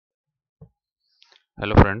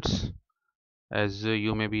Hello friends, as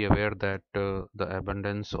you may be aware that the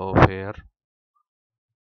abundance of hair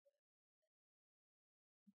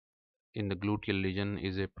in the gluteal region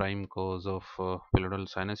is a prime cause of pilonidal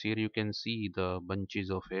sinus. Here you can see the bunches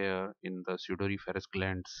of hair in the sudoriferous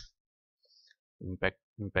glands.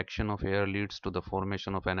 Impaction of hair leads to the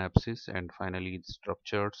formation of an abscess and finally it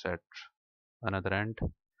structures at another end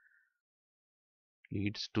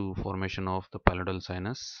leads to formation of the pilonidal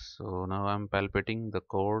sinus. So now I'm palpating the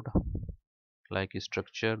cord like a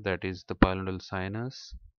structure that is the pilonidal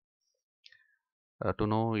sinus to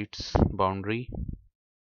know its boundary,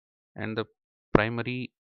 and the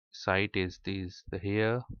primary site is this the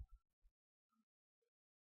hair.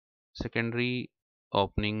 Secondary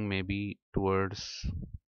opening may be towards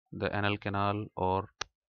the anal canal or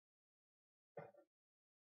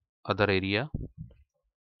other area,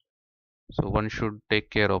 so one should take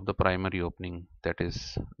care of the primary opening. That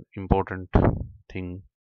is important thing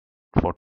for